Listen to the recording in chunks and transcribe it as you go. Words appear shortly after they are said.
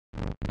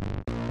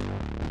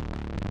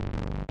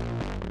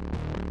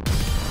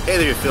Hey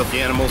there, you filthy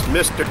animals.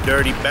 Mr.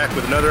 Dirty back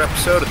with another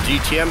episode of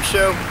GTM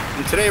Show.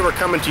 And today we're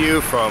coming to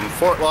you from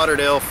Fort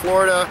Lauderdale,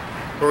 Florida,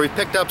 where we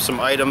picked up some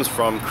items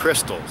from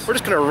Krystals. We're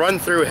just going to run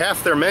through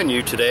half their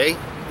menu today,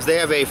 as they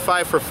have a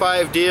 5 for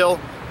 5 deal.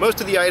 Most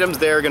of the items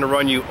there are going to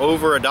run you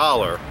over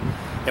 $1.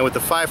 And with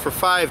the 5 for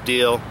 5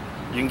 deal,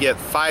 you can get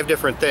 5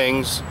 different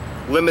things,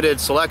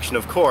 limited selection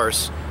of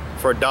course,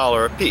 for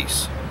 $1 a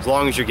piece, as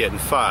long as you're getting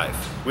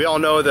 5. We all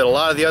know that a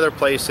lot of the other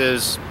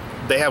places,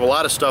 they have a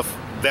lot of stuff,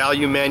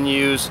 value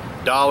menus,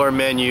 dollar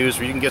menus,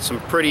 where you can get some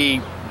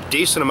pretty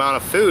decent amount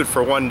of food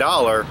for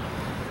 $1.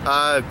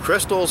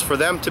 Krystals, for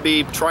them to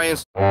be trying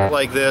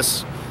like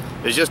this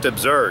is just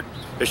absurd.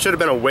 There should have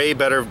been a way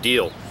better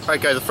deal.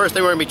 Alright guys, the first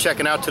thing we're going to be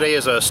checking out today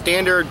is a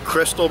standard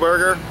Krystal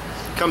burger.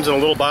 It comes in a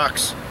little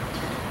box.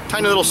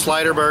 Tiny little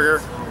slider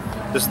burger.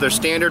 This is their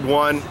standard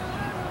one.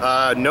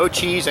 No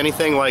cheese,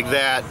 anything like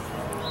that.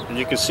 And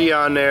you can see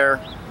on there,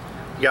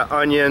 you got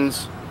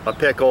onions, a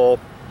pickle,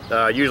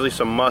 usually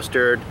some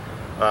mustard,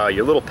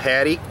 your little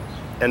patty,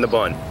 and the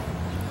bun.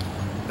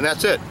 And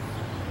that's it.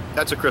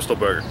 That's a Krystal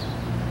burger.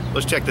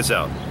 Let's check this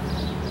out.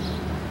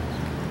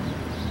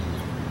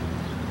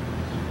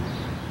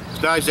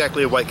 It's not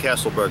exactly a White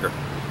Castle burger.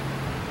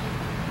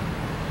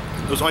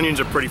 Those onions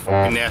are pretty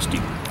fucking nasty.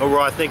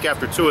 Overall, I think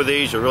after 2 of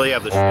these, you really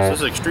have the shits.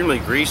 This is extremely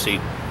greasy.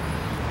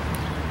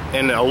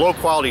 And a low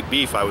quality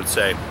beef, I would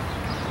say.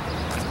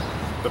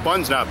 The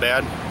bun's not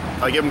bad.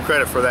 I give them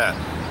credit for that.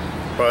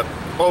 But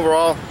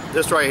overall,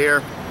 this right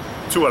here,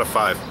 2 out of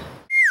 5.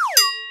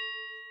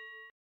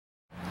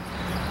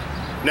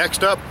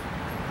 Next up,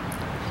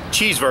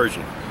 cheese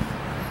version.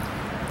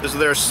 This is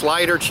their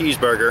slider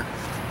cheeseburger.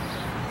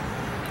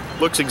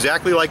 Looks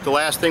exactly like the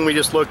last thing we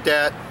just looked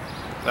at.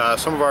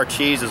 Some of our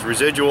cheese is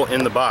residual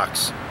in the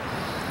box.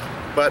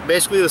 But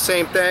basically the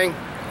same thing,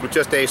 with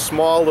just a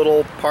small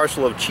little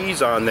parcel of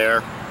cheese on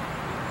there.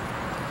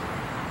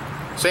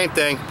 Same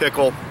thing,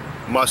 pickle,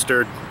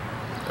 mustard,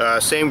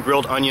 same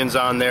grilled onions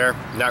on there.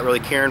 Not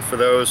really caring for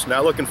those.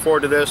 Not looking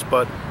forward to this,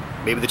 but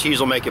maybe the cheese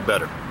will make it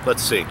better.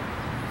 Let's see.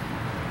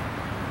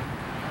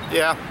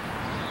 Yeah,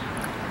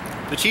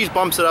 the cheese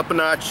bumps it up a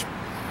notch.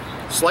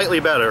 Slightly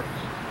better.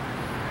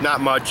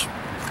 Not much.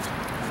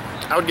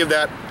 I would give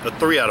that a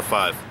 3 out of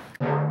 5.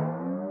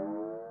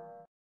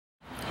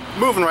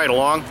 Moving right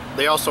along,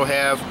 they also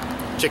have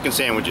chicken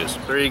sandwiches.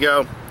 There you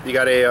go. You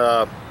got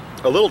a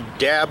little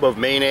dab of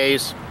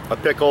mayonnaise, a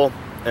pickle,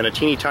 and a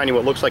teeny tiny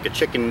what looks like a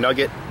chicken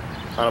nugget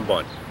on a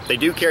bun. They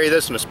do carry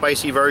this in a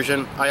spicy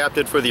version. I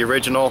opted for the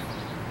original.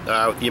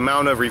 With the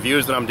amount of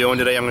reviews that I'm doing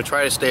today, I'm going to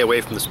try to stay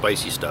away from the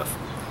spicy stuff.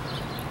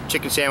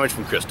 Chicken sandwich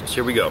from Krystals.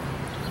 Here we go.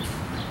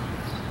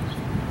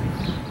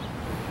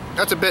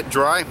 That's a bit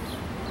dry,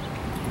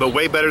 but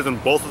way better than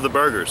both of the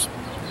burgers.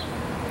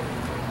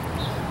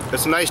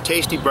 It's a nice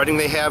tasty breading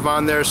they have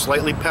on there,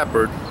 slightly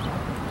peppered.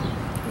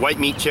 White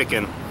meat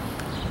chicken.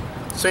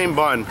 Same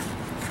bun.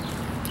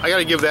 I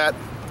gotta give that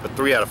a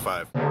 3 out of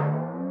 5.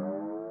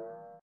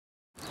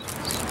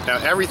 Now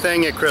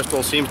everything at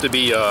Krystal seems to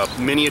be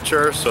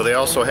miniature, so they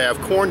also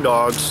have corn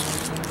dogs.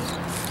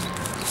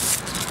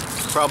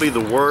 Probably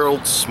the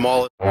world's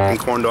smallest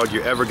corn dog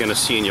you're ever gonna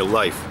see in your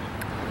life.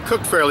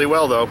 Cooked fairly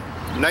well though.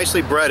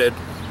 Nicely breaded.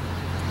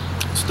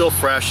 Still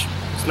fresh.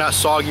 It's not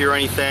soggy or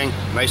anything.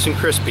 Nice and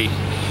crispy.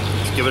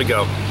 Let's give it a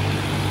go.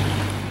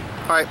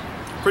 Alright,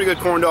 pretty good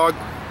corn dog.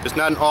 It's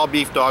not an all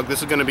beef dog. This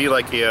is going to be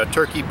like a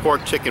turkey,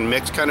 pork, chicken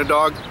mix kind of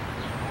dog.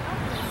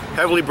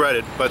 Heavily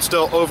breaded, but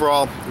still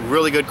overall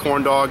really good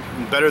corn dog.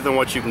 Better than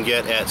what you can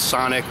get at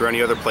Sonic or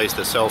any other place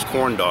that sells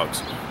corn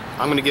dogs.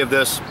 I'm going to give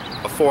this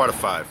a 4 out of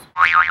 5.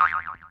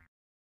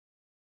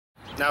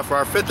 Now for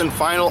our 5th and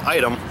final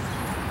item,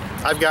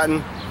 I've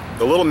gotten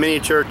the little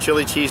miniature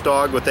chili cheese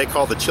dog, what they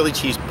call the chili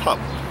cheese pup.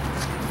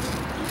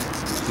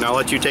 Now I'll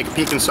let you take a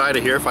peek inside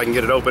of here if I can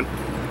get it open.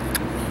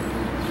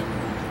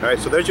 Alright,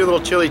 so there's your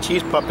little chili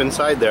cheese pup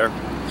inside there.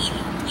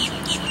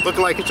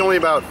 Looking like it's only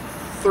about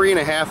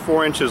 3.5,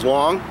 4 inches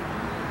long.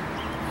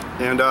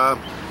 And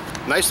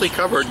nicely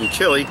covered in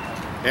chili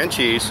and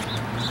cheese.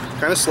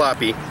 Kind of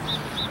sloppy.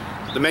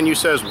 The menu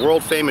says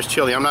world famous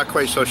chili. I'm not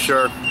quite so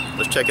sure.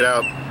 Let's check it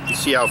out and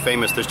see how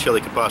famous this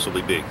chili could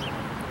possibly be.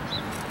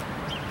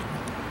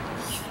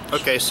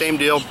 Okay, same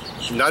deal.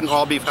 Not an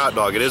all beef hot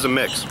dog. It is a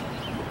mix.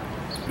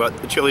 But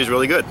the chili is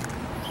really good.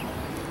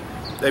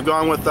 They've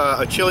gone with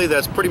a chili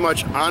that's pretty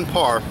much on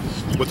par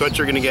with what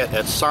you're going to get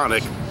at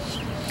Sonic,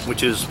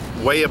 which is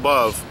way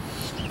above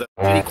the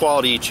any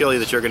quality chili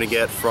that you're going to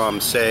get from,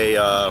 say,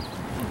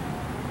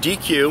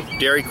 DQ,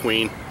 Dairy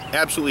Queen.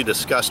 Absolutely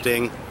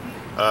disgusting.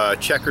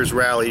 Checkers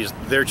Rallies,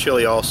 their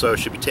chili also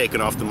should be taken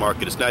off the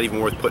market. It's not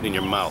even worth putting in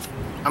your mouth.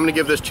 I'm going to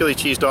give this chili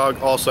cheese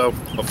dog also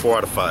a 4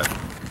 out of 5.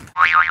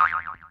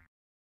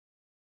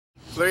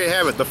 So there you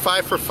have it, the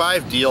 5 for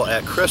 5 deal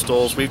at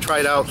Krystals. We've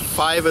tried out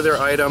 5 of their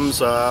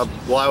items.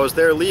 While I was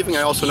there leaving,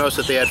 I also noticed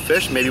that they had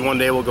fish. Maybe one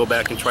day we'll go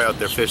back and try out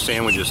their fish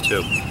sandwiches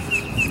too.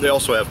 They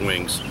also have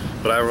wings,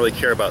 but I don't really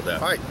care about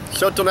that. Alright,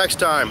 so until next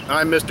time,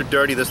 I'm Mr.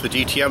 Dirty. This is the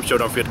GTM Show.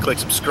 Don't forget to click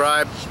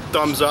subscribe,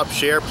 thumbs up,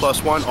 share,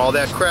 +1, all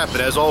that crap. And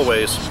as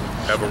always,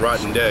 have a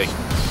rotten day.